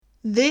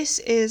This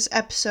is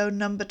episode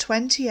number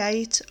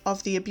 28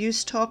 of the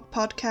Abuse Talk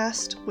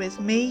podcast with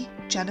me,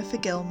 Jennifer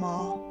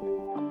Gilmore.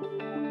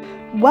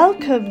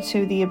 Welcome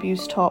to the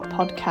Abuse Talk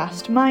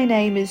podcast. My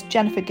name is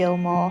Jennifer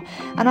Gilmore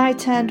and I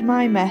turned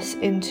my mess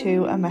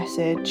into a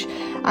message.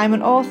 I'm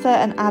an author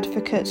and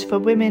advocate for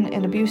women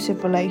in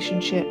abusive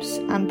relationships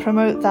and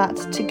promote that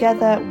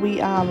together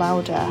we are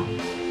louder.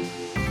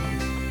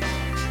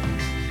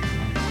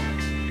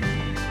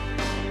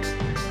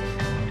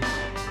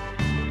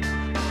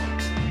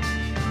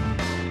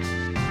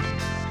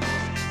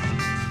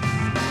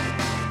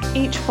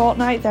 Each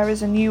fortnight there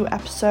is a new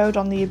episode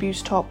on the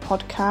Abuse Talk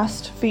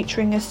podcast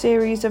featuring a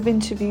series of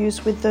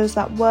interviews with those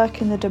that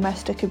work in the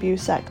domestic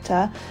abuse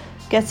sector,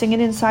 getting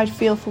an inside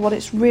feel for what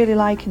it's really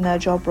like in their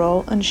job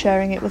role and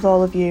sharing it with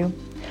all of you.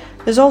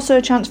 There's also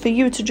a chance for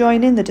you to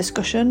join in the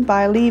discussion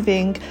by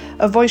leaving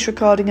a voice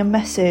recording and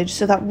message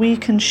so that we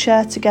can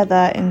share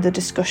together in the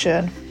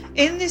discussion.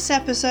 In this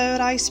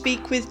episode, I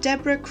speak with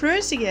Deborah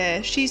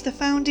Crozier. She's the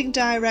founding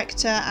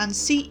director and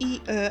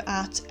CEO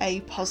at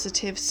A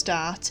Positive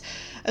Start,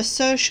 a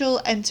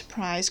social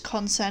enterprise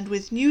concerned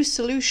with new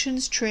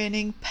solutions,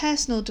 training,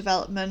 personal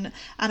development,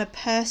 and a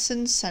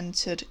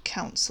person-centred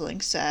counselling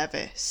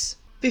service.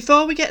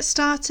 Before we get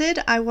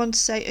started, I want to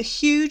say a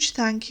huge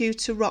thank you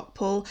to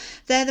Rockpool.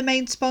 They're the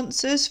main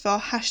sponsors for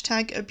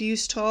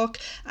 #AbuseTalk,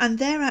 and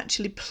they're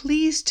actually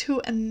pleased to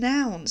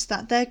announce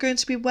that they're going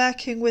to be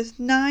working with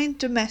 9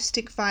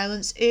 domestic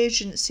violence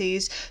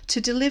agencies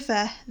to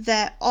deliver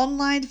their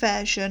online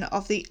version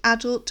of the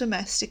Adult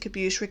Domestic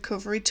Abuse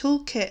Recovery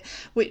Toolkit,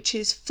 which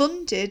is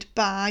funded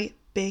by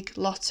Big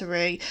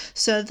Lottery.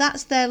 So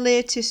that's their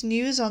latest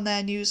news on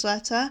their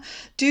newsletter.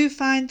 Do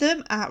find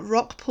them at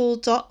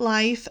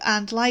rockpool.life,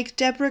 and like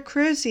Deborah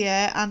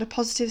Crozier and A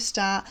Positive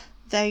Start,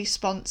 they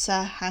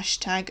sponsor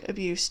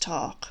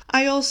 #AbuseTalk.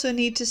 I also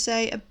need to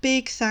say a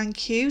big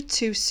thank you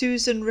to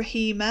Susan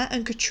Rahima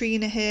and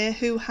Katrina here,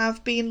 who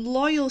have been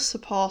loyal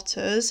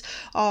supporters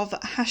of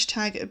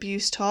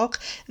 #AbuseTalk.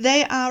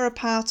 They are a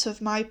part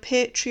of my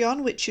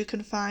Patreon, which you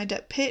can find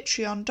at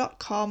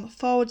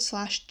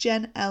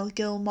patreon.com/Jen L.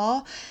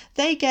 Gilmore.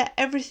 They get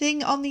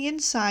everything on the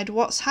inside,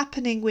 what's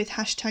happening with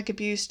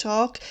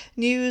 #AbuseTalk,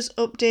 news,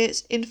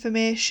 updates,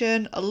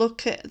 information, a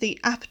look at the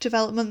app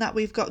development that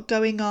we've got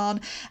going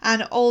on,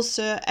 and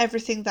also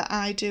everything that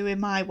I do in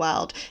my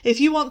world. If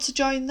you want to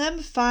join them,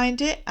 find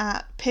it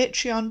at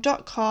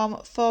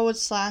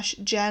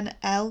patreon.com/Jen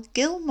L.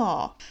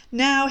 Gilmore.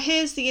 Now,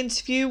 here's the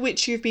interview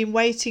which you've been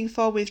waiting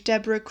for with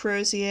Deborah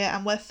Crozier,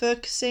 and we're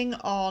focusing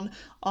on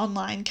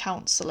online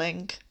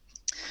counselling.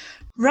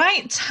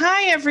 Right,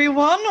 hi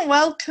everyone,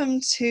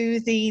 welcome to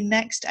the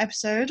next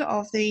episode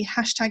of the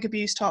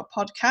 #AbuseTalk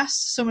podcast.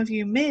 Some of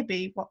you may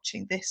be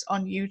watching this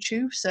on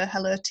YouTube, so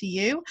hello to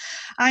you.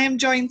 I am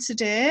joined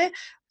today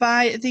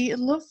by the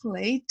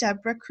lovely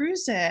Deborah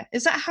Crozier.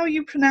 Is that how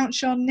you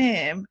pronounce your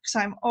name? Because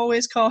I'm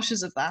always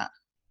cautious of that.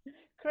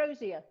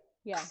 Crozier,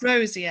 yeah.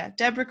 Crozier,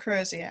 Deborah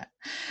Crozier.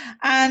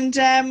 And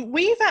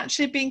we've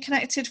actually been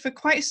connected for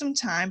quite some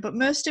time, but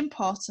most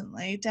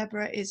importantly,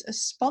 Deborah is a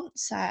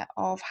sponsor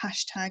of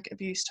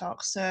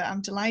 #AbuseTalk. So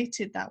I'm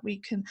delighted that we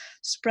can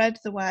spread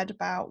the word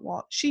about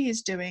what she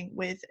is doing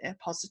with A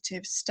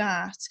Positive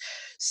Start.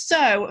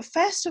 So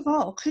first of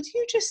all, could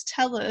you just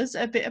tell us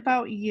a bit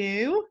about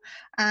you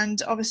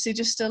and obviously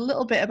just a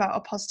little bit about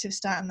A Positive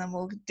Start, and then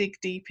we'll dig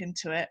deep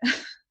into it.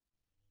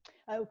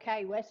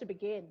 Okay, where to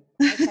begin?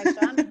 Okay,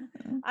 so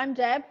I'm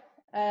Deb.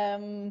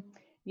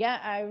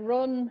 I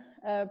run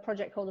a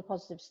project called A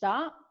Positive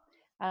Start,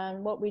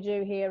 and what we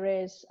do here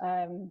is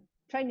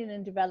training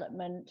and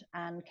development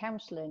and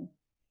counselling,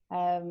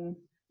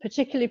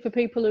 particularly for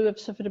people who have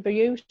suffered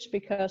abuse,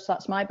 because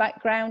that's my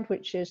background,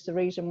 which is the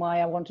reason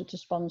why I wanted to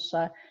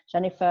sponsor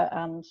Jennifer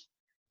and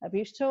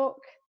Abuse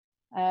Talk.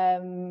 I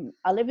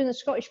live in the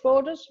Scottish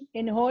borders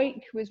in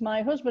Hoyk with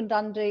my husband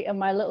Andy and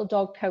my little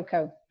dog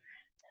Coco.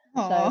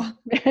 Aww.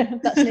 So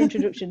that's an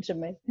introduction to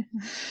me.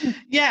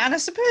 Yeah, and I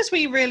suppose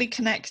we really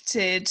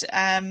connected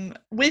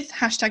with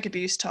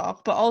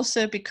 #AbuseTalk, but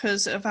also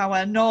because of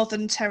our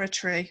Northern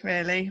Territory,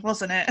 really,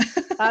 wasn't it?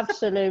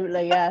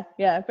 Absolutely, yeah.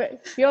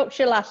 But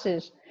Yorkshire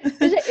lasses.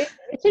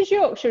 It is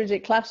Yorkshire, is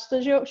it classed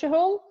as Yorkshire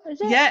Hall? Is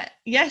it? Yeah,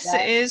 yes,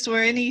 yeah. It is.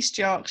 We're in East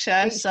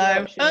Yorkshire,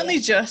 only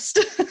just.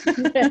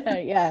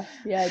 yeah,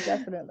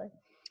 definitely.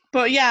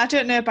 But yeah, I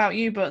don't know about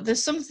you, but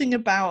there's something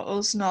about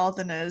us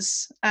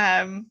Northerners.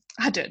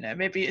 I don't know,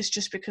 maybe it's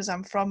just because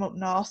I'm from up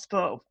north,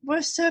 but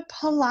we're so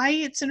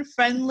polite and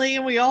friendly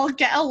and we all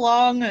get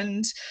along.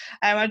 And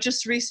I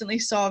just recently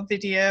saw a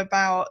video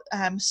about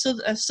a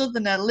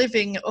southerner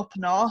living up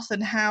north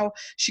and how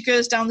she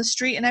goes down the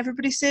street and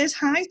everybody says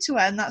hi to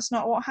her, and that's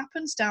not what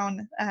happens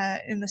down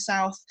in the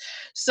south.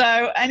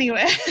 So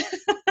anyway,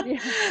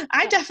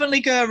 I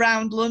definitely go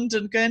around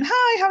London going,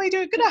 hi, how are you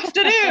doing? Good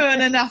afternoon.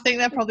 And I think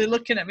they're probably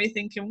looking at me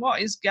thinking, what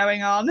is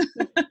going on?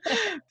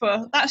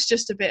 But that's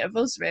just a bit of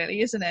us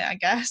really, isn't it, I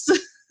guess?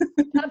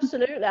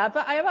 Absolutely.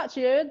 I have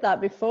actually heard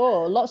that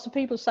before. Lots of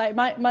people say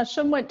my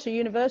son went to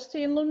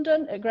university in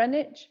London at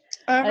Greenwich.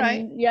 All right.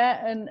 And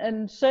yeah,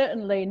 and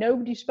certainly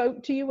nobody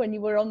spoke to you when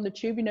you were on the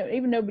tube,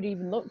 even nobody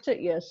even looked at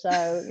you.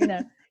 So,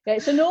 yeah,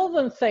 it's a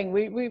northern thing.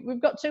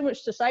 We've got too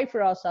much to say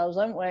for ourselves,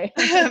 haven't we?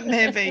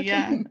 Maybe,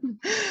 yeah.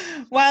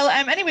 Well,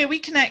 anyway, we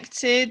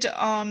connected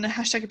on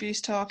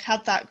 #AbuseTalk,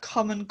 had that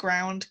common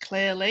ground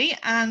clearly,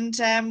 and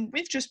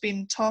we've just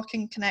been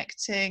talking,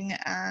 connecting,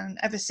 and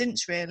ever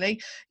since,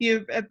 really.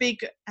 You're a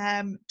big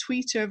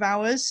tweeter of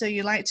ours, so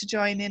you like to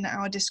join in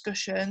our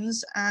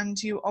discussions,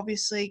 and you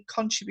obviously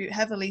contribute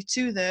heavily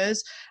to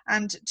those.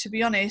 And to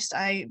be honest,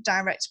 I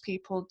direct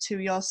people to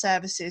your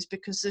services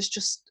because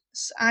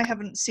I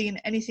haven't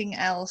seen anything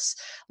else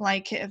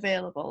like it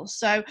available.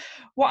 So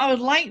what I would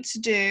like to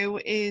do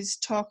is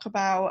talk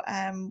about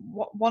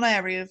one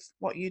area of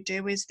what you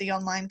do is the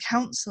online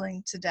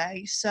counselling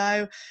today.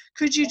 So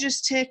could you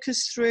just take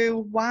us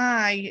through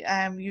why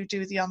you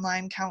do the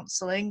online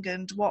counselling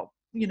and what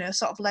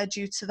sort of led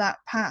you to that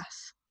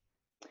path?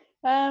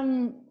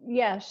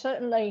 Yeah,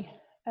 certainly.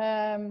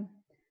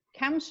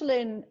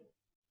 Counselling,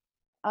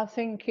 I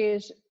think,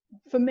 is,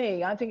 for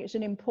me, I think it's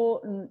an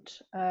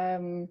important.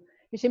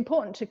 It's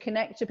important to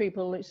connect to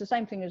people. It's the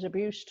same thing as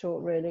abuse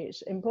talk, really.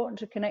 It's important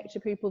to connect to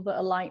people that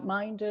are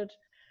like-minded,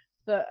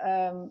 that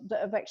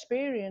have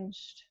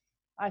experienced,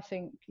 I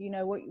think,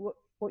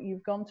 what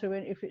you've gone through,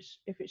 and if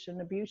it's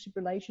an abusive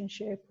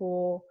relationship,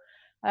 or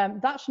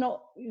that's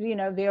not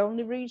the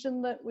only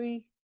reason that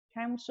we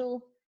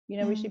counsel.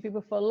 We see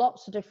people for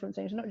lots of different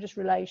things, not just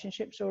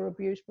relationships or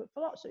abuse, but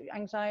for lots of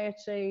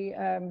anxiety,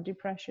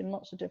 depression,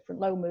 lots of different,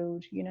 low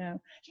mood,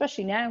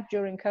 especially now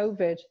during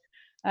COVID,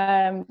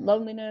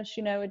 loneliness,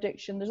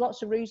 addiction. There's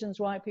lots of reasons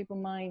why people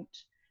might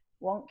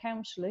want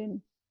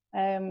counselling.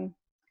 And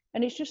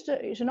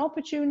it's an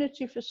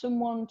opportunity for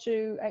someone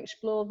to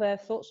explore their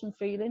thoughts and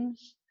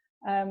feelings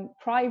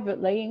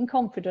privately, in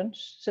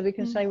confidence, so they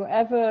can say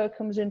whatever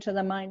comes into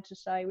their mind to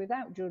say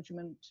without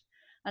judgment.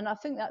 And I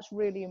think that's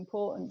really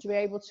important, to be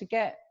able to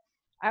get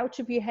out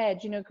of your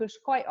head, because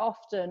quite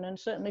often, and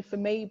certainly for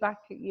me back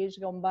years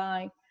gone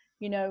by,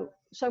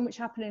 so much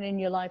happening in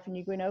your life and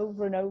you're going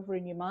over and over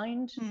in your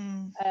mind.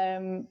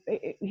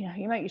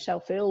 You make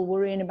yourself ill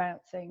worrying about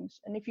things.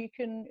 And if you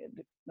can,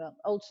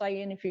 old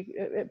saying,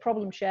 a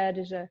problem shared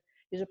is a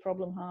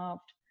problem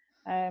halved.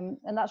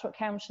 And that's what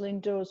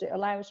counselling does. It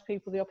allows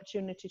people the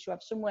opportunity to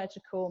have somewhere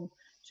to come,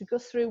 to go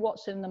through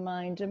what's in the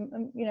mind,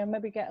 and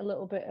maybe get a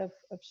little bit of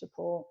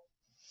support.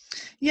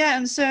 Yeah,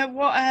 and so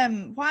what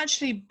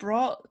actually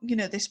brought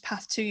this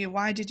path to you?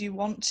 Why did you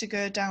want to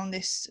go down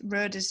this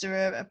road? Is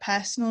there a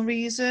personal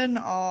reason,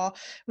 or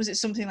was it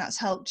something that's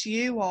helped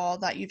you or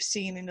that you've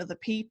seen in other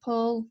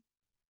people?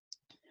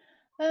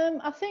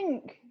 I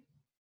think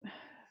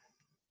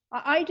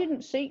I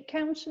didn't seek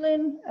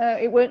counselling.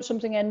 It weren't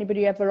something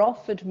anybody ever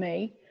offered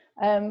me.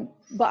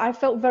 But I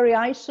felt very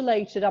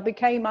isolated. I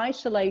became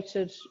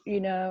isolated,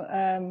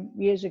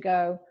 years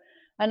ago.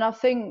 And I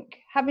think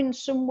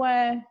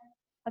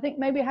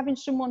maybe having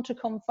someone to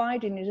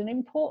confide in is an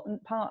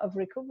important part of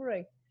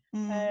recovery.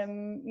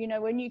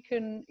 When you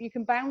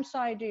can bounce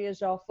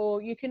ideas off,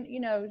 or you can,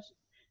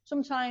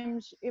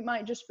 sometimes it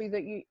might just be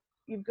that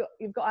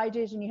you've got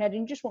ideas in your head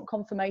and you just want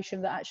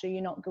confirmation that actually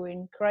you're not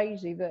going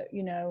crazy, that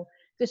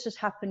this has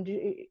happened.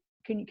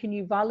 Can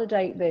you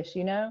validate this?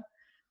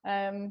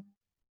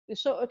 The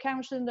sort of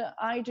counselling that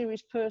I do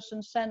is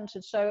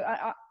person-centered. So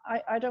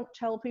I don't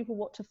tell people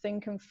what to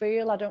think and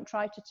feel. I don't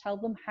try to tell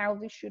them how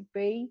they should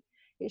be.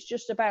 It's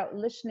just about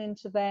listening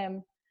to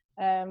them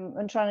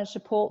and trying to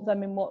support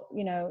them in what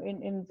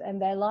in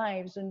their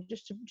lives, and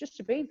just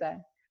to be there.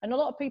 And a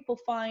lot of people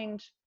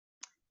find,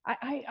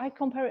 I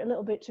compare it a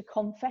little bit to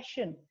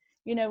confession.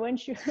 When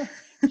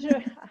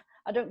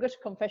I don't go to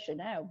confession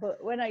now,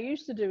 but when I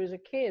used to do as a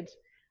kid,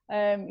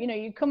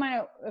 you come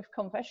out of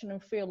confession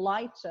and feel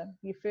lighter.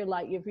 You feel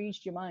like you've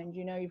eased your mind.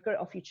 You've got it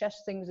off your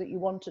chest, things that you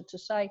wanted to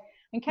say.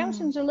 And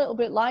counseling's a little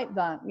bit like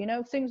that.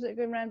 Things that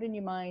go around in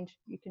your mind,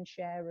 you can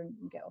share and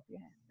get off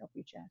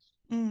your chest.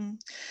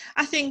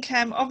 I think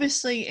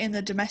obviously in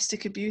the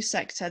domestic abuse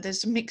sector,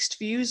 there's mixed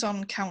views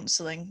on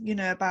counselling,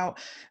 about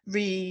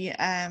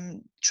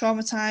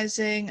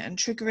traumatizing and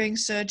triggering.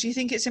 So do you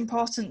think it's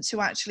important to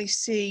actually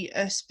see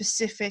a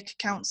specific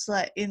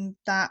counsellor in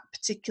that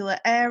particular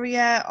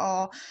area?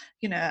 Or,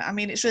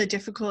 it's really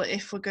difficult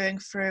if we're going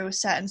through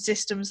certain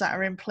systems that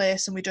are in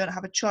place and we don't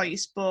have a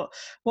choice. But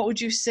what would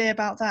you say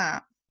about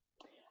that?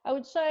 I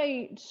would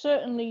say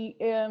certainly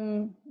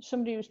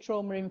somebody who's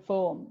trauma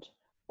informed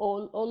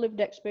or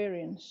lived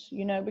experience,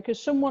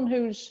 because someone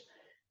who's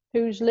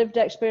lived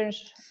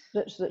experience,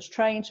 that's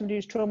trained, somebody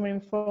who's trauma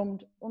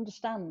informed,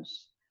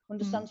 understands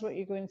what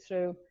you're going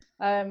through.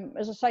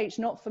 As I say, it's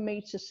not for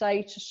me to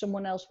say to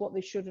someone else what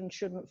they should and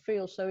shouldn't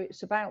feel. So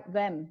it's about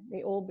them.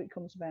 It all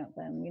becomes about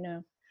them,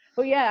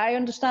 But yeah, I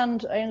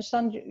understand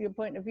your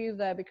point of view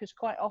there, because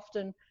quite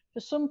often for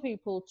some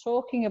people,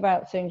 talking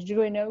about things,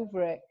 going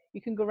over it,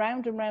 you can go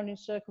round and round in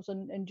circles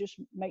and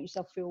just make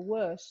yourself feel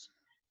worse.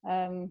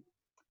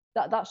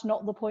 that's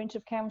not the point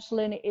of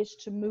counselling. It is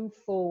to move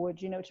forward,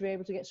 to be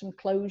able to get some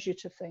closure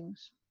to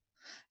things.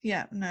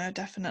 Yeah, no,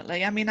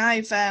 definitely. I mean,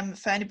 I've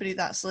for anybody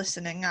that's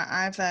listening,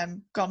 I've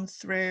gone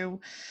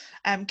through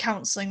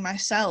counselling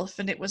myself,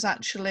 and it was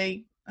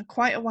actually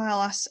quite a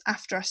while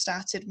after I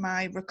started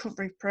my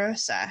recovery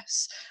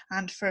process,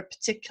 and for a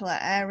particular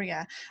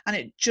area. And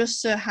it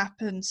just so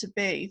happened to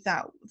be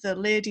that the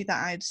lady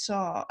that I'd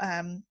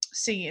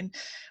seen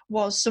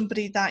was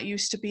somebody that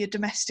used to be a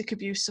domestic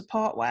abuse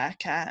support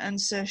worker,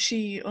 and so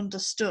she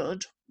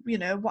understood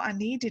what I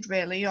needed,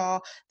 really,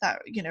 or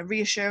that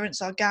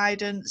reassurance or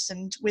guidance,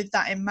 and with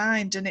that in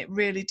mind, and it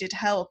really did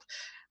help.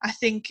 I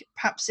think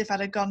perhaps if I'd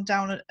have gone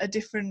down a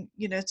different,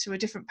 to a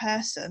different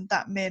person,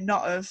 that may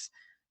not have,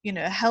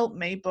 helped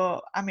me.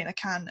 But I mean, I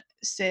can't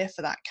say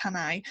for that, can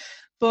I?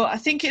 But I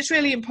think it's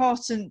really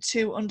important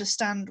to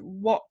understand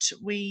what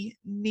we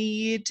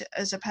need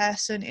as a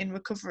person in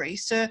recovery.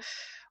 So,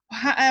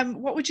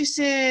 what would you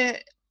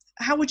say?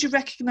 How would you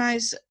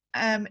recognise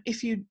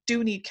if you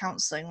do need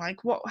counselling? Like,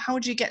 how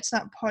would you get to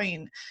that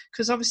point?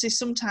 Because obviously,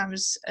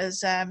 sometimes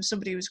as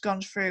somebody who's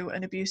gone through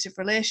an abusive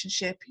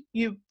relationship,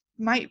 you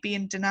might be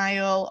in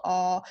denial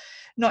or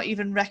not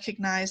even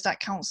recognise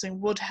that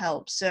counselling would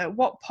help. So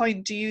what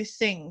point do you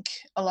think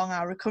along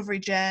our recovery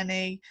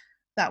journey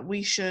that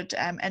we should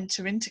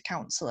enter into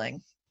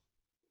counselling?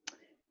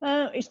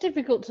 It's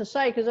difficult to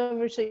say because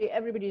obviously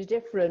everybody's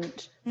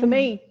different. For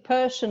me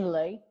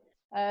personally,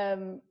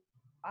 I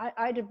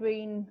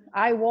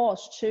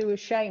was too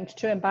ashamed,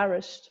 too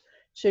embarrassed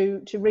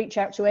to reach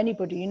out to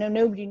anybody.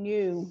 Nobody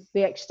knew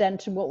the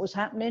extent of what was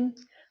happening,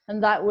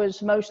 and that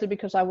was mostly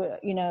because I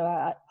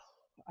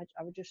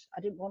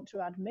didn't want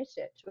to admit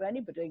it to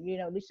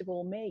anybody, least of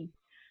all me.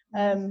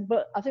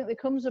 But I think there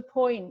comes a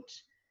point,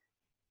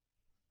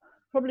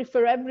 probably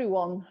for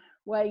everyone,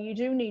 where you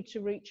do need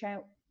to reach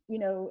out.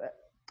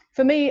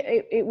 For me,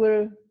 it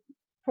were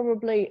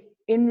probably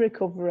in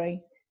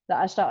recovery that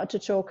I started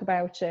to talk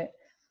about it.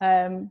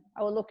 I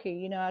was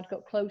lucky, I've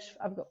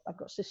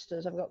got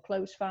sisters, I've got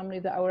close family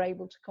that I were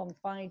able to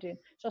confide in.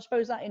 So I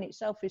suppose that in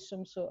itself is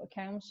some sort of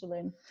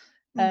counselling.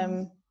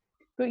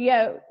 But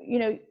yeah,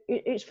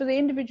 it's for the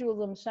individual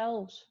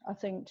themselves, I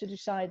think, to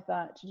decide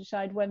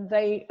when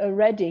they are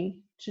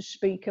ready to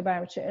speak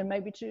about it, and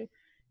maybe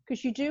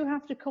because you do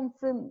have to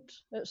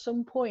confront at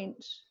some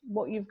point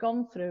what you've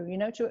gone through,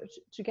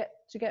 to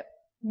get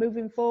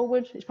moving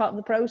forward. It's part of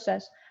the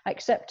process,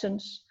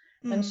 acceptance.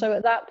 And so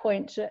at that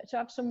point, to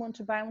have someone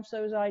to bounce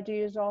those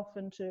ideas off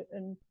and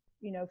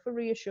for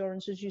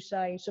reassurance, as you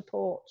say,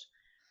 support,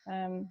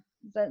 then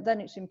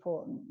it's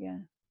important, yeah.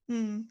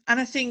 And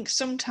I think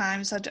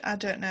sometimes, I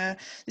don't know,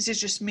 this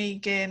is just me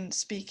again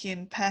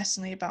speaking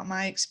personally about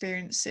my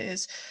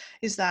experiences,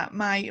 is that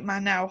my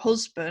now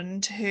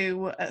husband,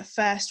 who at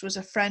first was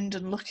a friend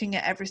and looking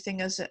at everything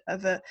as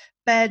of a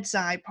bird's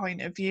eye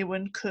point of view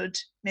and could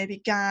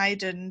maybe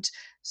guide and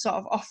sort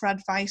of offer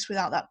advice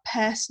without that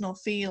personal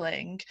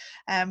feeling,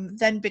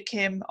 then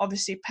became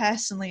obviously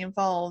personally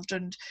involved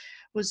and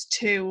was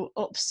too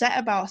upset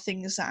about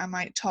things that I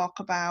might talk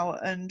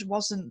about, and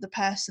wasn't the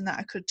person that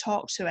I could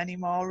talk to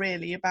anymore,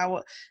 really,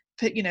 about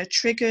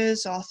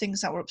triggers or things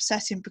that were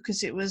upsetting,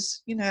 because it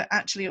was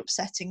actually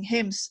upsetting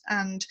him.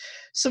 And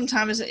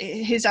sometimes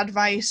his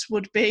advice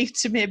would be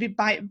to maybe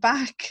bite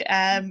back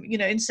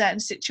in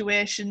certain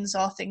situations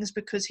or things,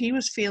 because he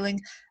was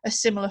feeling a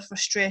similar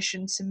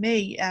frustration to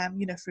me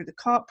through the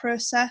court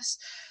process.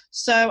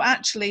 So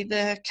actually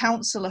the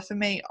counsellor for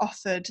me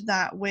offered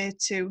that way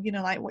to,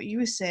 like what you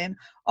were saying,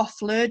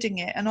 offloading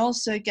it, and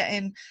also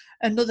getting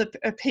another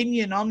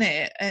opinion on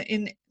it,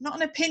 not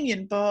an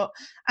opinion, but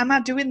am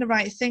I doing the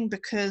right thing?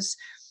 Because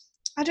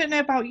I don't know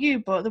about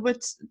you, but there were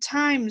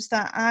times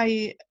that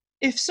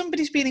if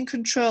somebody's been in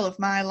control of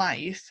my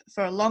life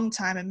for a long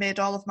time and made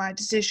all of my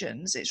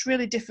decisions, it's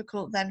really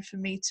difficult then for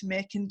me to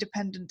make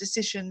independent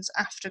decisions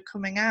after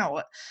coming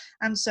out.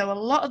 And so a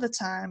lot of the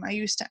time I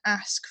used to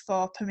ask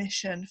for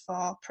permission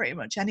for pretty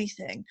much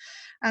anything.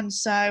 And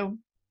so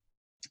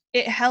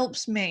it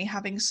helps me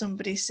having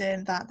somebody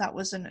saying that that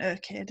was an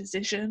okay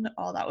decision,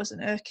 or that was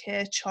an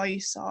okay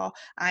choice, or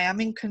I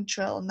am in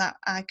control and that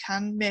I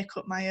can make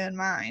up my own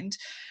mind.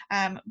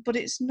 But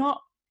it's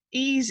not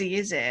easy,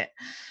 is it?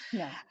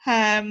 No.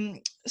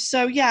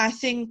 So yeah, I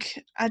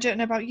think, I don't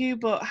know about you,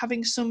 but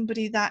having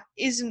somebody that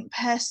isn't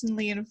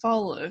personally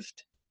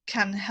involved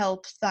can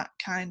help that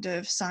kind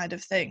of side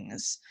of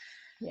things.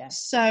 Yeah.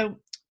 So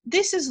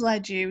this has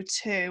led you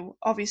to,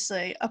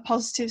 obviously, A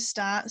Positive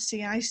Start,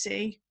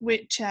 CIC,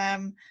 which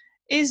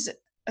is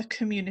a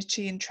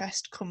community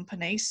interest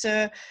company.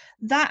 So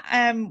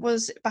that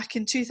was back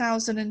in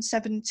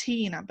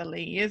 2017, I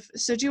believe.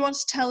 So do you want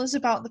to tell us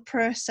about the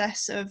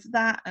process of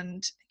that,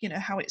 and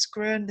how it's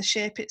grown, the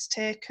shape it's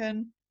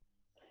taken?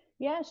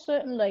 Yeah,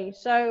 certainly.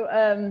 So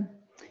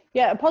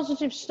A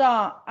Positive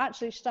Start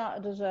actually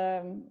started as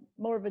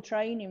more of a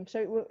training.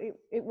 So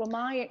it were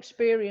my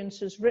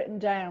experiences written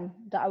down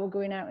that I were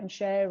going out and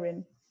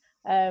sharing.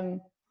 That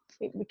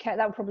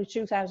was probably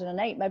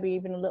 2008, maybe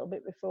even a little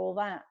bit before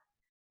that.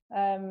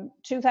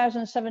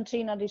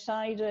 2017, I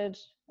decided,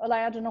 well, I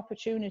had an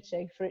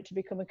opportunity for it to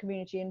become a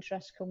community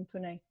interest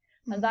company.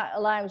 And that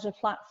allows a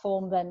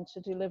platform then to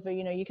deliver,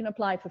 you can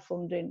apply for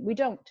funding. We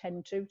don't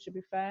tend to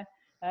be fair,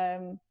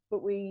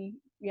 but we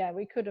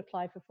could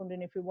apply for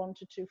funding if we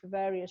wanted to for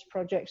various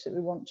projects that we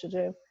want to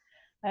do.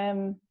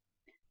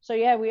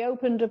 We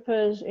opened up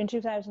in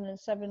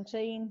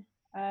 2017.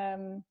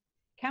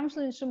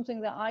 Counselling is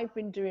something that I've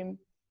been doing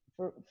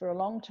for a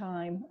long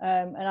time,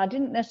 and I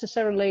didn't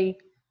necessarily,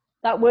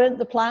 that weren't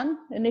the plan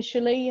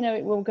initially.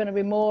 It was going to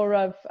be more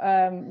of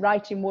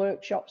writing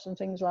workshops and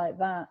things like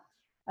that.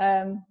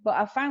 But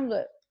I found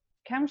that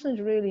counselling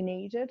is really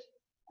needed,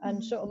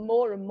 and sort of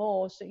more and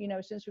more. So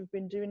since we've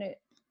been doing it,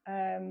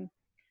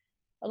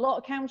 a lot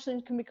of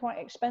counselling can be quite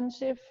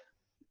expensive.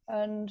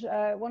 And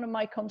one of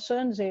my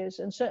concerns is,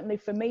 and certainly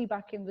for me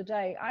back in the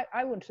day,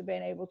 I wouldn't have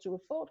been able to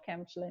afford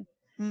counselling.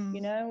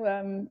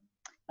 And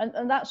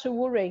that's a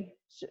worry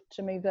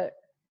to me, that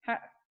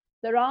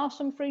there are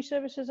some free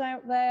services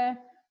out there,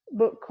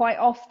 but quite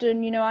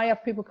often, I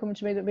have people coming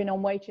to me that have been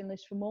on waiting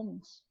lists for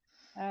months,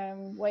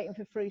 waiting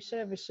for free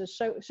services.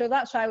 So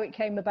that's how it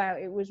came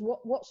about. It was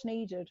what's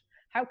needed.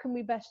 How can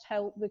we best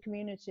help the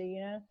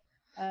community?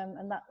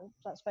 And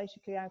that's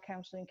basically how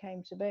counselling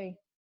came to be.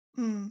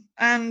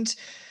 And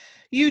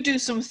you do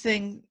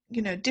something,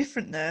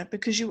 different there,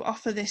 because you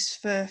offer this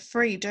for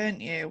free,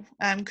 don't you?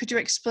 Could you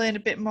explain a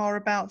bit more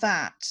about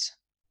that?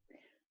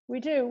 We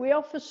do. We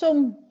offer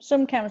some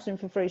counselling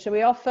for free. So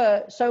we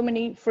offer so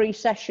many free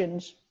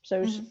sessions.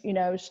 So,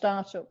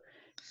 startup.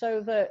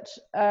 So that,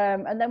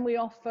 and then we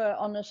offer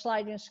on a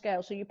sliding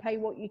scale. So you pay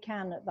what you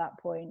can at that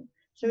point.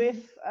 So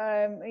if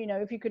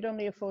you could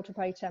only afford to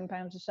pay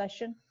 £10 a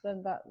session,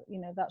 then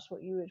that's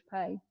what you would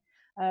pay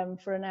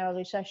for an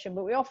hourly session.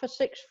 But we offer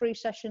 6 free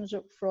sessions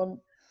up front,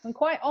 and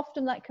quite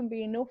often that can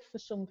be enough for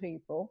some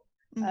people.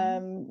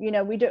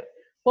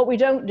 What we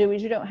don't do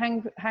is we don't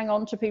hang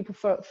on to people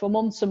for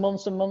months and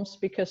months and months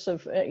because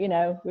of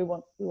we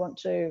want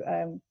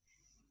to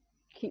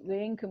keep the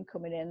income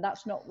coming in.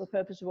 That's not the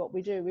purpose of what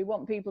we do. We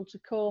want people to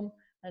come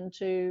and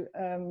to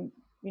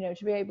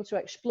to be able to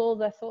explore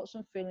their thoughts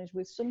and feelings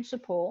with some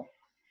support.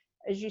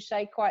 As you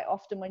say, quite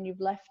often when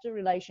you've left a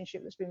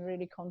relationship that's been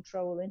really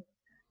controlling,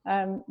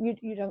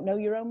 you don't know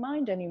your own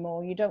mind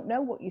anymore. You don't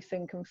know what you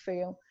think and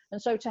feel.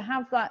 And so to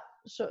have that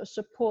sort of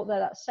support there,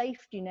 that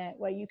safety net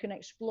where you can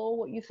explore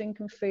what you think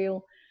and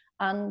feel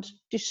and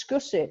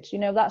discuss it,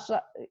 that's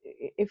that.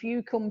 If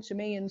you come to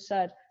me and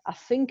said, I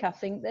think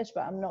this,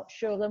 but I'm not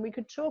sure, then we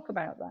could talk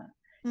about that,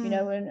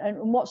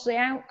 and what's the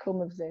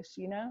outcome of this,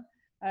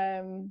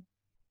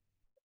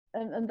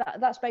 and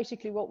that's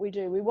basically what we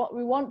do. We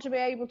want to be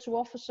able to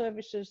offer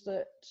services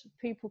that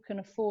people can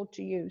afford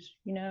to use,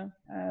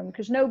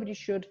 because nobody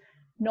should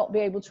not be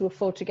able to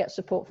afford to get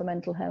support for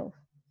mental health.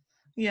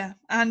 Yeah,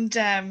 and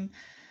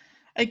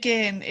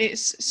again,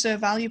 it's so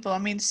valuable. I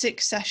mean,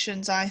 6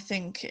 sessions, I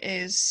think,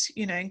 is,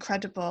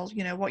 incredible,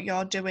 what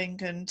you're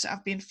doing. And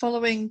I've been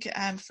following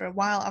for a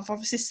while. I've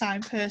obviously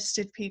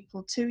signposted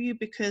people to you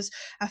because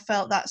I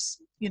felt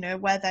that's,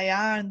 where they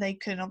are, and they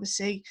can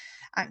obviously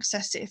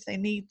access it if they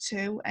need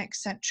to,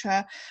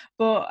 etc.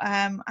 But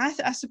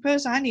I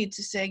suppose I need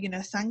to say,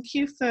 thank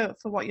you for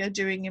what you're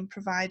doing in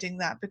providing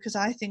that, because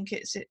I think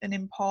it's an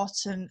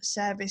important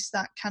service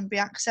that can be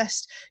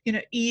accessed,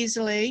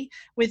 easily,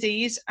 with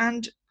ease.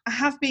 And I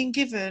have been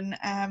given,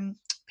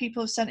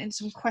 people have sent in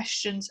some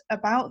questions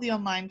about the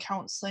online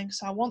counselling,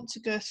 so I want to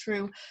go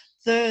through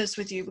those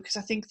with you, because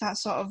I think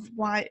that's sort of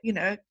why,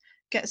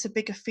 gets a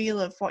bigger feel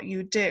of what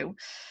you do.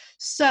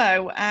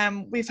 So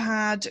we've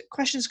had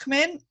questions come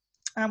in,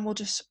 and we'll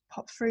just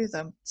pop through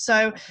them.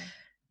 So, okay.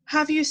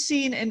 Have you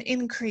seen an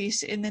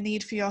increase in the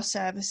need for your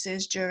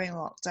services during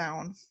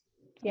lockdown?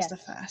 That's the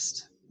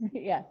first.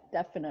 Yeah,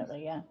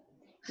 definitely.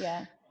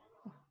 Yeah.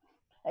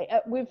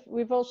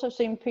 We've also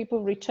seen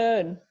people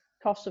return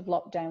cost of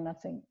lockdown, I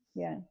think.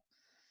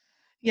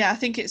 Yeah, I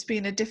think it's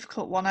been a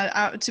difficult one.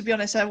 I to be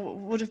honest, I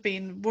would have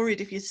been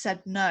worried if you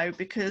said no,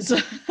 because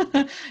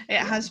it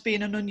has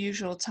been an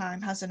unusual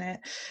time, hasn't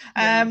it?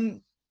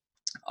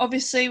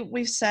 Obviously,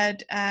 we've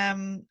said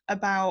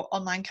about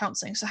online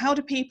counselling. So how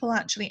do people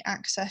actually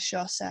access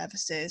your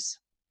services?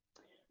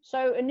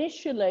 So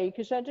initially,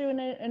 because I do an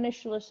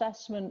initial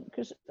assessment,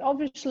 because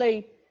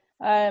obviously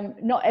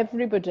not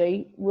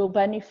everybody will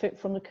benefit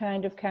from the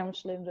kind of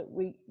counselling that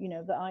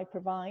that I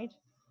provide.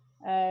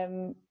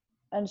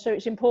 And so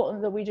it's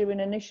important that we do an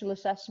initial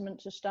assessment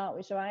to start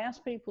with. So I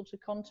ask people to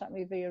contact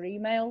me via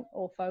email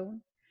or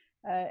phone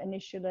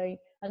initially,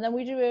 and then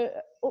we do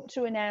up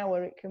to an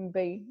hour. It can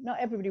be, not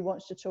everybody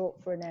wants to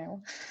talk for an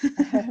hour,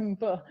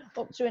 but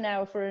up to an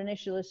hour for an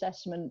initial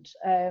assessment,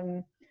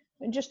 and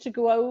just to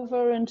go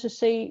over and to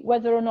see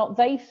whether or not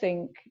they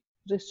think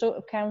the sort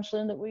of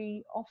counselling that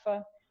we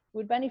offer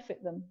would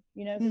benefit them,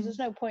 because there's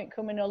no point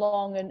coming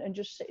along and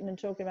just sitting and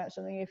talking about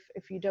something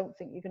if you don't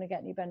think you're going to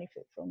get any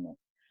benefit from it.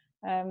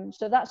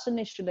 So that's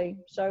initially.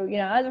 So,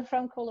 either a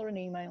phone call or an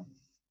email.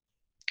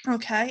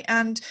 Okay.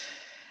 And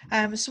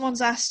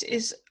someone's asked,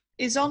 is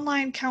is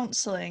online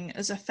counselling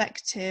as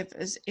effective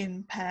as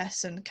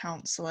in-person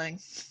counselling?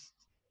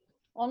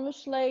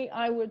 Honestly,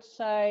 I would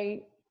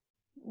say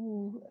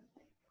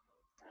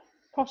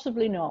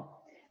possibly not.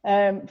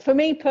 For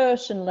me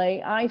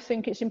personally, I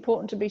think it's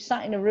important to be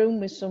sat in a room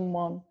with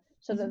someone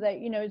so that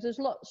they, there's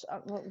lots,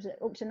 what was it,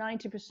 up to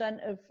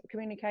 90% of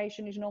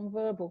communication is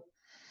non-verbal.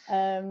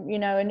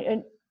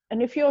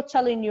 And if you're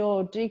telling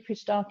your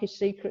deepest, darkest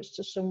secrets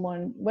to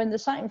someone, when they're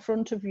sat in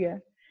front of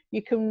you,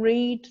 you can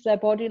read their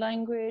body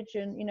language.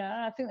 And,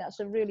 I think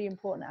that's a really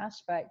important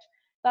aspect.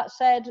 That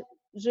said,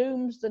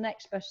 Zoom's the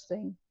next best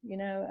thing,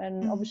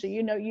 and obviously,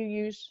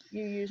 you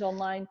use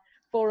online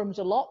forums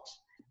a lot.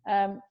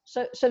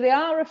 So they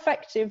are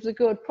effective, they're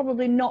good,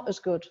 probably not as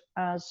good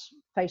as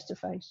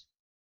face-to-face.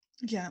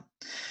 Yeah.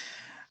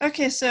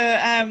 Okay, so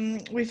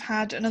we've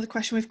had another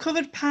question. We've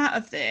covered part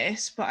of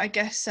this, but I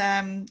guess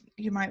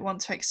you might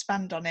want to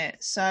expand on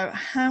it. So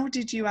how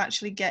did you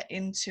actually get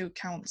into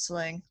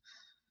counselling?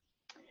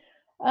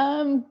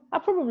 I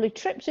probably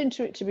tripped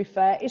into it, to be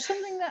fair. It's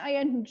something that I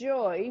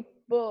enjoy,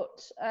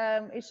 but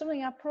it's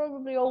something I've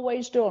probably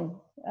always done.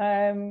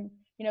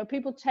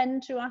 People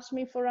tend to ask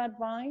me for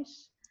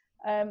advice.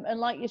 And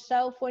like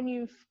yourself, when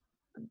you've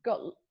got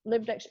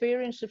lived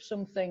experience of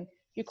something,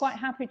 you're quite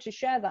happy to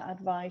share that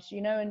advice,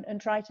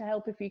 and try to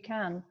help if you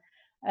can.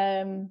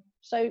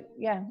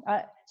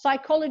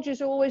 Psychology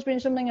has always been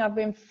something I've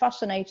been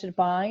fascinated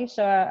by.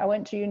 So I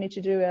went to uni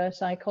to do a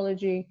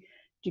psychology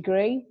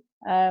degree,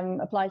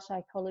 applied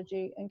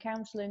psychology, and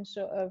counselling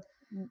sort of,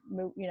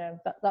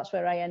 that's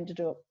where I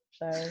ended up.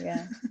 So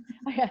yeah,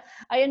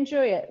 I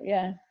enjoy it.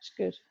 Yeah, it's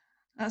good.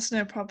 That's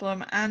no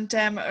problem. And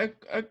a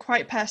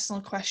quite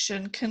personal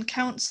question: can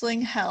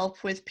counselling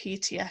help with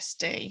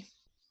PTSD?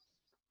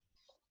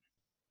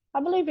 I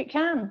believe it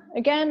can.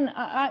 Again,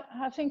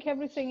 I think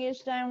everything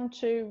is down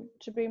to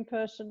being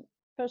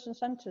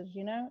person-centered.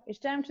 It's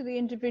down to the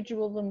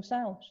individual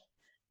themselves.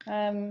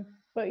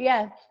 But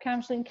yeah,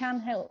 counselling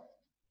can help.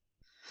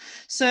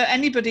 So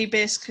anybody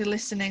basically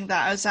listening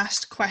that has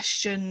asked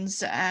questions,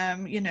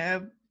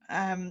 Deborah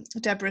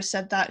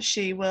said that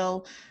she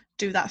will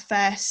do that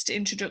first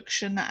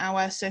introduction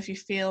hour. So if you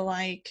feel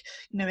like,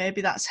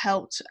 maybe that's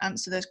helped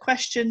answer those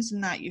questions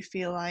and that you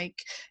feel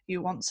like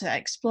you want to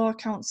explore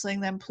counselling,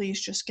 then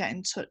please just get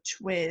in touch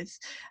with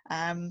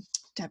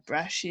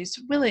Deborah. She's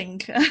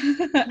willing,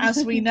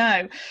 as we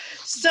know.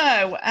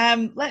 So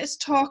let's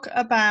talk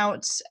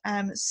about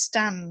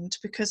Stand,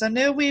 because I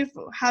know we've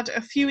had a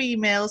few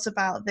emails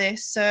about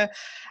this. So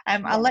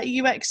I'll let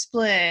you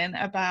explain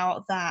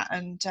about that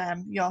and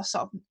your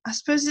sort of, I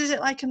suppose, is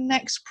it like a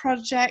next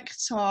project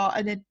or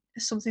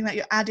something that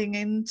you're adding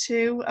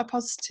into A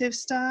Positive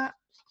Start?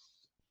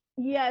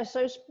 Yeah,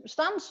 so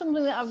Stand's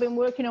something that I've been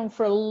working on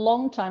for a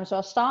long time. So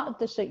I started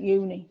this at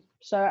uni.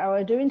 So I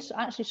was doing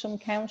actually some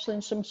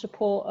counselling, some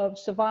support of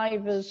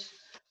survivors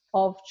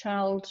of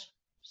child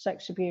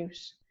sex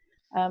abuse.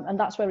 And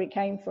that's where it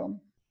came from.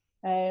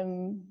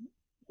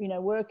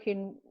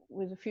 Working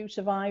with a few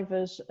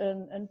survivors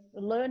and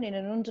learning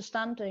and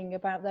understanding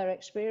about their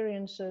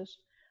experiences,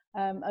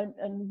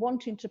 and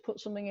wanting to put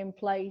something in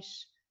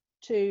place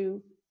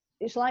to,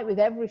 it's like with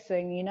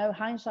everything,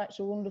 hindsight's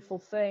a wonderful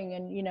thing.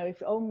 And,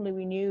 if only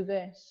we knew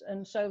this.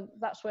 And so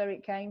that's where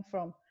it came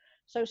from.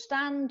 So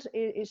STAND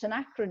is an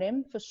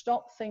acronym for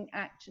Stop, Think,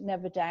 Act,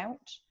 Never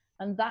Doubt.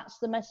 And that's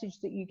the message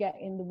that you get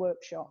in the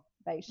workshop,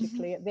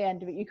 basically. At the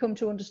end of it, you come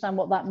to understand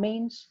what that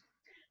means.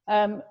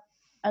 And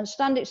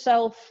STAND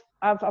itself,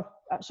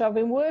 I've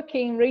been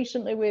working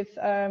recently with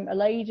a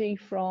lady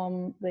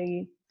from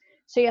the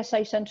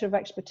CSA Centre of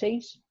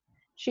Expertise.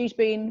 She's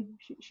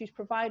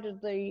provided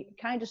the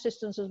kind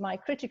assistance as my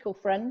critical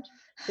friend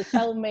to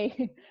tell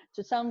me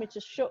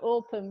to shut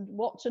up and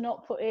what to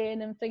not put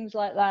in and things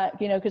like that,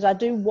 because I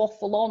do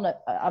waffle on,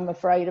 I'm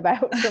afraid,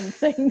 about some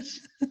things.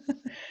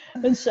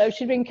 And so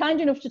she's been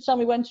kind enough to tell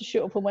me when to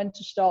shut up and when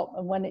to stop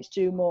and when it's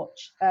too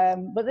much.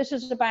 But this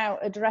is about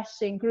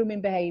addressing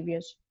grooming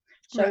behaviours.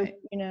 So, right.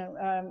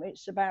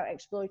 It's about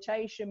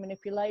exploitation,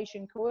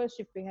 manipulation,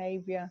 coercive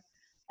behaviour,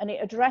 and it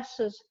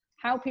addresses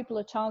how people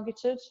are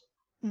targeted,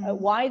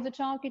 why they're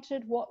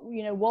targeted, what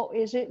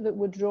is it that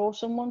would draw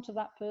someone to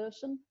that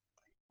person.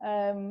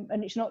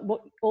 And it's not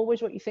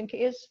always what you think it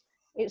is.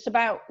 It's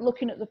about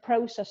looking at the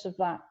process of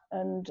that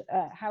and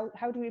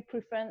how do we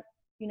prevent,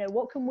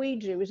 what can we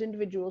do as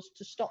individuals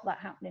to stop that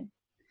happening?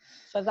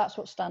 So that's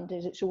what STAND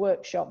is. It's a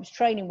workshop, it's a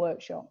training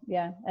workshop.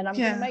 Yeah. And I'm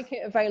going to make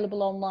it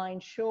available online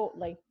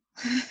shortly.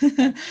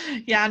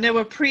 Yeah, I know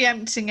we're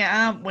preempting it,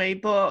 aren't we?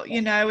 But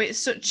it's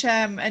such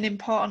an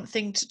important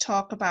thing to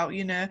talk about,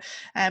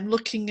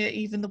 looking at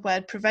even the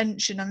word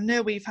prevention. I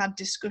know we've had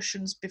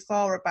discussions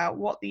before about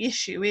what the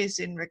issue is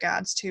in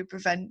regards to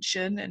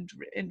prevention and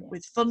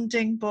with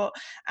funding, but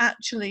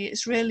actually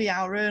it's really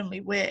our only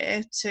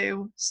way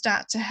to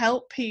start to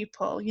help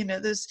people.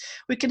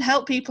 We can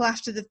help people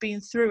after they've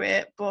been through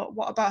it, but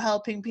what about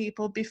helping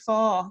people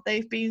before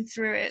they've been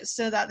through it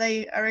so that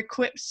they are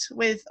equipped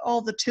with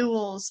all the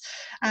tools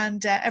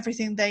and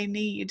everything they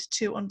need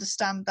to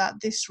understand that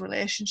this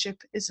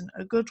relationship isn't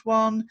a good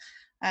one,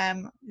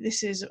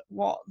 this is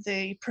what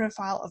the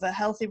profile of a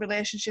healthy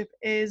relationship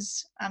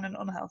is and an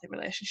unhealthy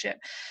relationship.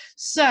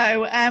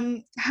 So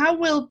how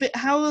will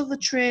the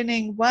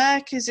training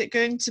work? Is it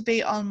going to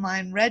be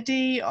online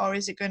ready, or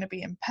is it going to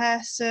be in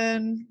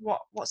person?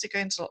 What's it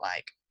going to look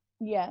like?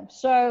 Yeah,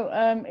 so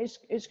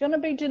it's going to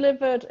be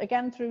delivered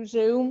again through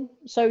Zoom,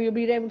 so you'll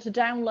be able to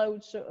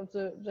download sort of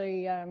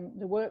the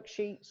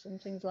worksheets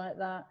and things like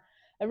that.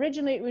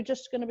 Originally, it was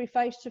just going to be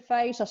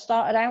face-to-face. I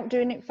started out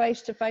doing it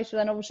face-to-face, but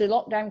then obviously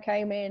lockdown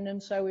came in,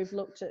 and so we've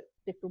looked at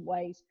different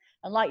ways.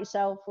 And like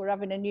yourself, we're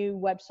having a new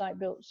website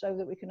built so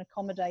that we can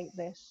accommodate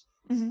this.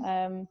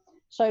 Mm-hmm.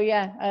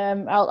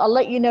 I'll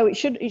let you know. It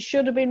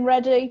should have been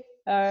ready.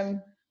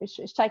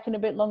 It's taken a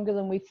bit longer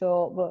than we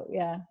thought, but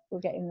yeah, we're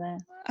getting there.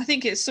 I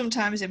think it's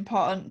sometimes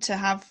important to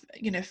have,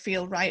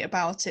 feel right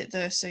about it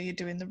though, so you're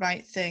doing the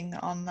right thing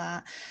on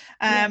that.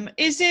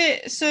 Is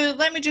it, so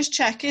let me just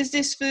check, is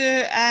this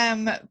for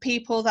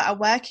people that are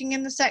working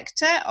in the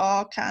sector,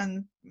 or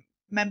can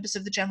members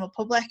of the general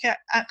public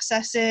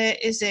access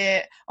it? Is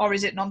it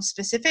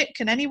non-specific?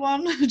 Can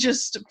anyone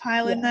just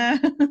pile in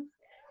there?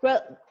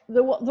 Well,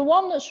 the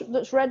one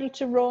that's ready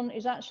to run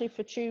is actually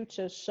for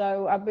tutors.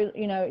 So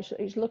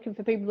it's looking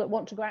for people that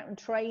want to go out and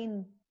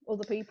train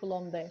other people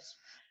on this.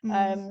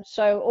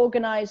 So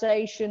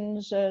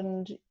organisations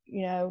and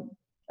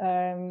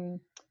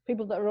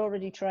people that are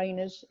already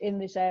trainers in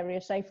this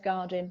area,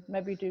 safeguarding,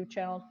 maybe do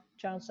child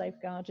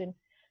safeguarding.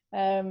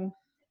 But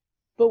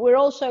we're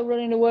also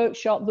running a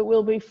workshop that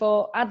will be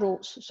for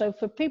adults. So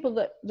for people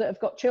that have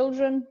got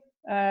children.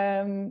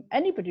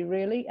 Anybody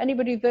really,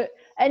 that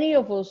any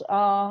of us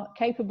are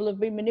capable of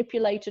being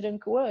manipulated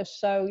and coerced.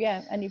 So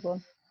yeah,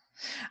 anyone.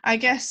 I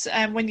guess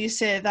when you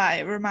say that,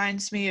 it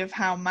reminds me of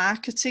how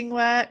marketing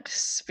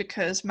works,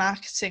 because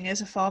marketing is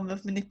a form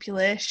of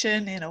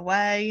manipulation in a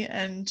way.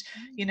 And,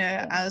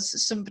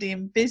 as somebody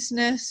in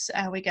business,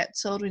 we get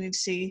told we need to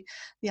see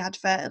the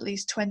advert at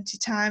least 20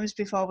 times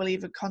before we'll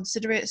even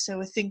consider it. So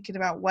we're thinking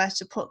about where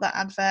to put that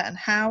advert and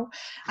how.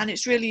 And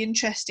it's really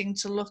interesting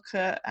to look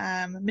at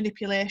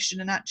manipulation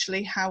and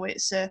actually how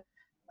it's a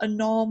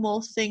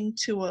normal thing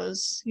to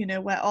us.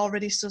 We're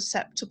already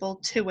susceptible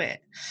to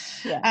it.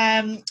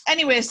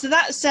 Anyway, so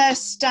that's their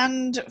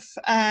stand,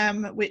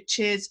 which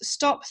is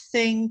Stop,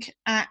 Think,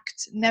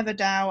 Act, Never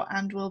Doubt,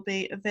 and will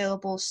be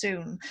available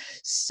soon.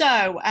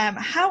 So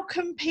how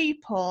can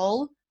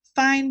people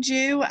find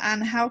you,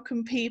 and how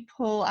can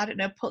people,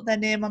 put their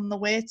name on the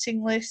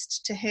waiting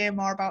list to hear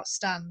more about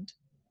Stand?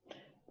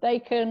 They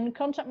can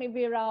contact me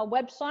via our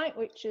website,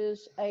 which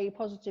is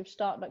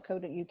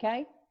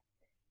apositivestart.co.uk.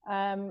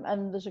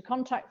 And there's a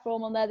contact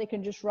form on there. They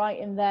can just write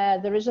in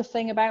there. There is a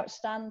thing about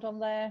Stand on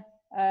there,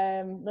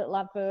 little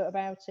advert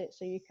about it,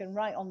 so you can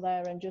write on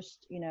there and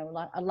just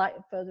I'd like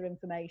further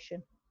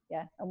information.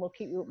 And we'll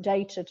keep you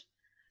updated.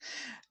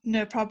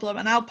 No problem,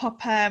 and I'll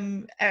pop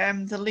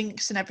the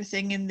links and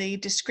everything in the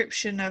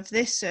description of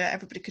this, so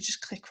everybody could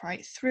just click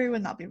right through,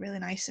 and that'll be really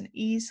nice and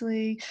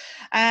easily.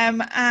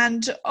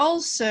 And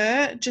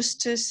also,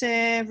 just to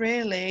say,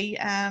 really,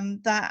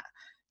 that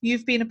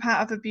you've been a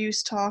part of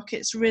Abuse Talk.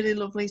 It's really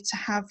lovely to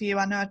have you.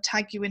 I know I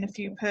tag you in a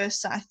few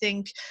posts that I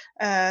think,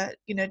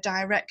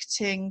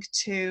 directing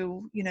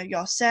to,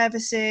 your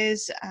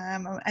services,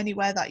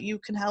 anywhere that you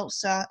can help.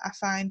 So I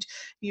find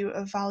you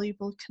a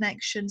valuable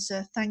connection.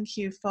 So thank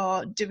you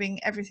for doing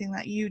everything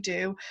that you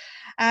do.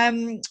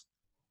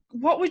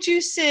 What would you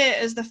say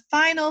as the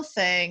final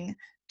thing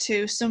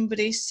to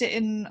somebody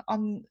sitting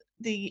on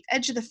the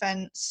edge of the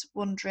fence,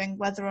 wondering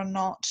whether or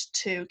not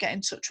to get in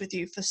touch with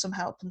you for some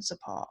help and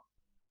support?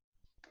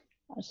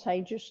 I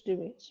say just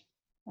do it.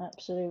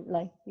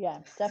 Absolutely. Yeah,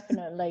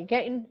 definitely.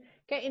 Get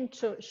in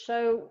touch.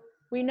 So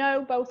we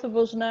know, both of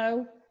us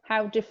know,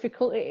 how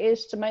difficult it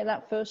is to make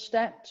that first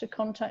step, to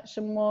contact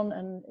someone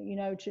and,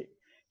 to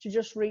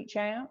just reach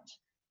out.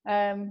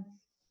 And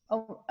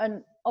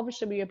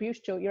obviously with Abuse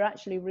Talk, you're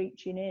actually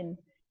reaching in,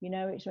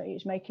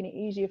 it's making it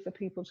easier for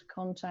people to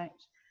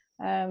contact.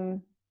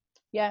 If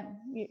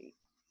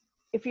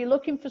you're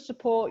looking for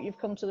support, you've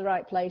come to the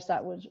right place.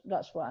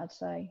 That's what I'd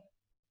say.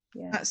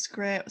 Yeah. That's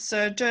great.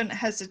 So don't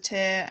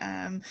hesitate.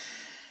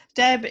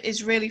 Deb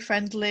is really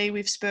friendly.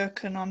 We've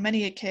spoken on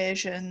many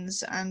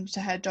occasions, and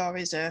her door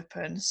is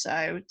open.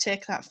 So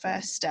take that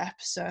first step.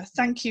 So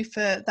thank you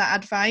for that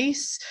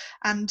advice.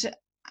 And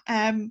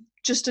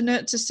just a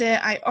note to say,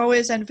 I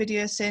always end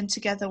videos saying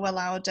together we're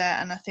louder,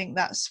 and I think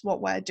that's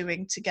what we're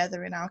doing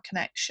together in our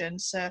connection.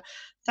 So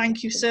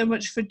thank you so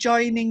much for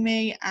joining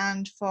me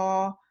and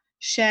for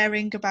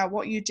sharing about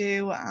what you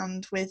do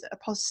and with A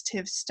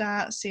Positive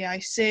Start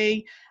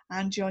CIC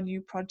and your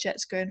new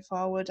projects going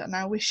forward, and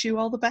I wish you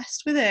all the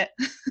best with it.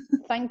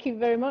 Thank you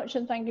very much,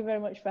 and thank you very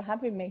much for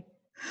having me.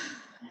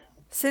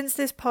 Since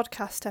this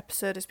podcast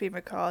episode has been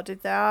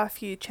recorded, there are a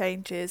few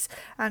changes,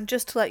 and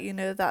just to let you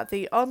know that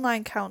the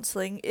online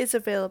counselling is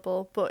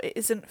available, but it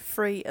isn't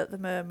free at the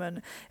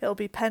moment. It'll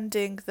be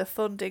pending the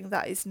funding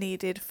that is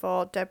needed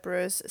for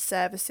Deborah's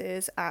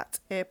services at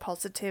A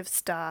Positive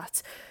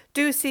Start.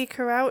 Do seek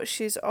her out.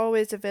 She's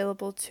always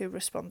available to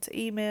respond to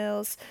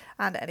emails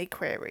and any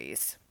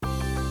queries.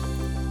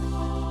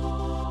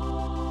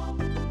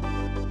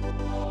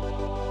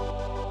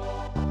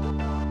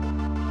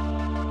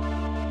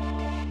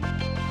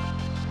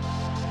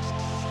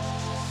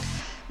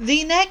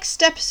 The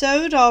next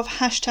episode of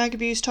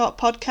 #Abuse Talk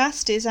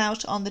podcast is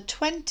out on the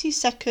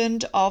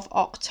 22nd of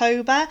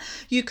October.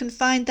 You can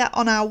find that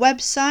on our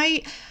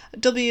website,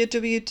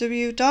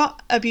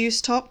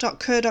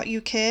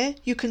 www.abusetalk.co.uk.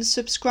 You can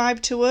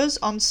subscribe to us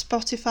on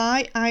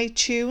Spotify,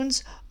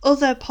 iTunes,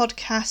 other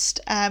podcast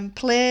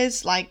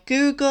players like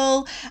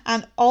Google,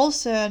 and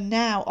also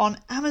now on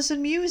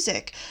Amazon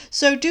Music.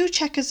 So do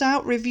check us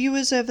out, review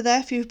us over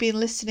there if you've been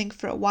listening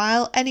for a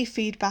while. Any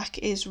feedback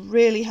is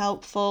really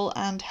helpful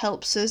and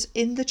helps us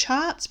in the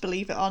charts,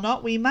 believe it or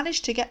not. We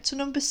managed to get to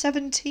number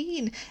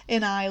 17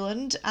 in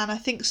Ireland, and I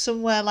think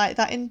somewhere like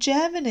that in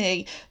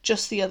Germany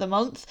just the other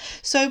month.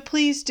 So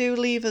please do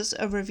leave us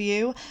a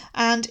review,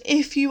 and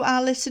if you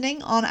are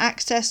listening on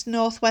Access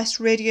Northwest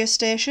radio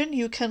station,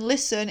 you can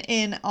listen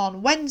in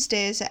on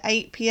Wednesdays at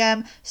 8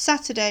 p.m,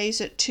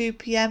 Saturdays at 2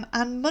 p.m,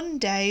 and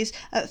Mondays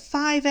at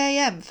 5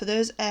 a.m. for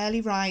those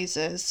early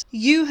risers.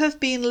 You have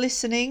been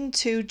listening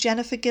to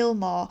Jennifer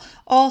Gilmore,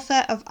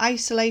 author of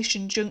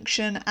Isolation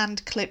Junction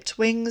and Clipped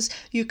Wings.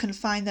 You can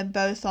find them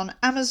both on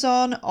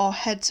Amazon or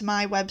head to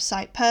my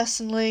website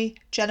personally,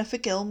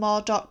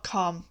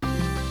 jennifergilmore.com.